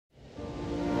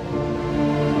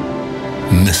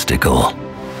mystical,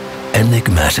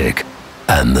 enigmatic,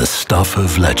 and the stuff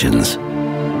of legends.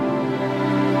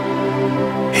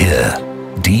 Here,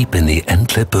 deep in the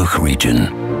Entlebuch region,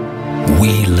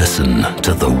 we listen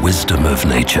to the wisdom of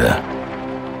nature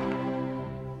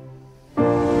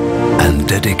and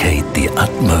dedicate the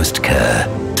utmost care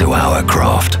to our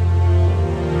craft.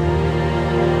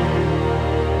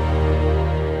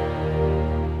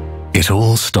 It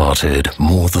all started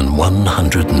more than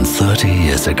 130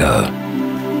 years ago.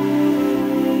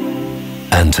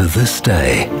 And to this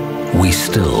day, we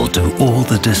still do all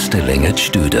the distilling at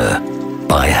Studer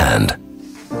by hand.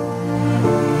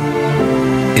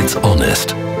 It's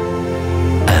honest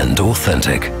and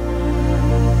authentic.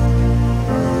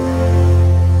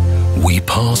 We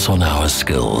pass on our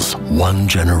skills one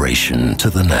generation to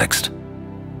the next.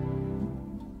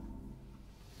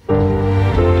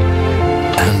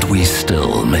 And we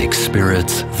still make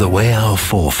spirits the way our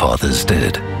forefathers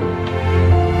did,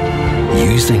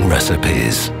 using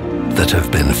recipes that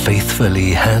have been faithfully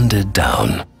handed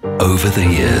down over the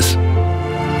years.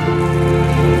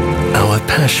 Our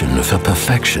passion for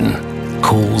perfection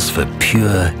calls for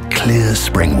pure, clear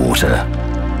spring water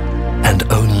and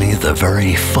only the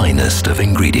very finest of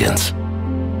ingredients.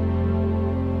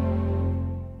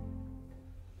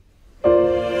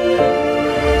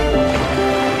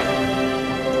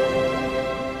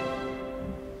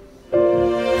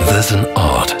 There's an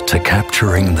art to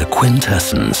capturing the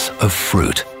quintessence of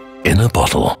fruit in a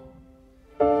bottle.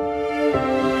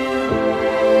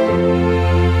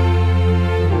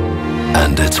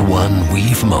 And it's one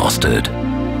we've mastered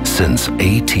since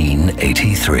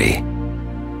 1883.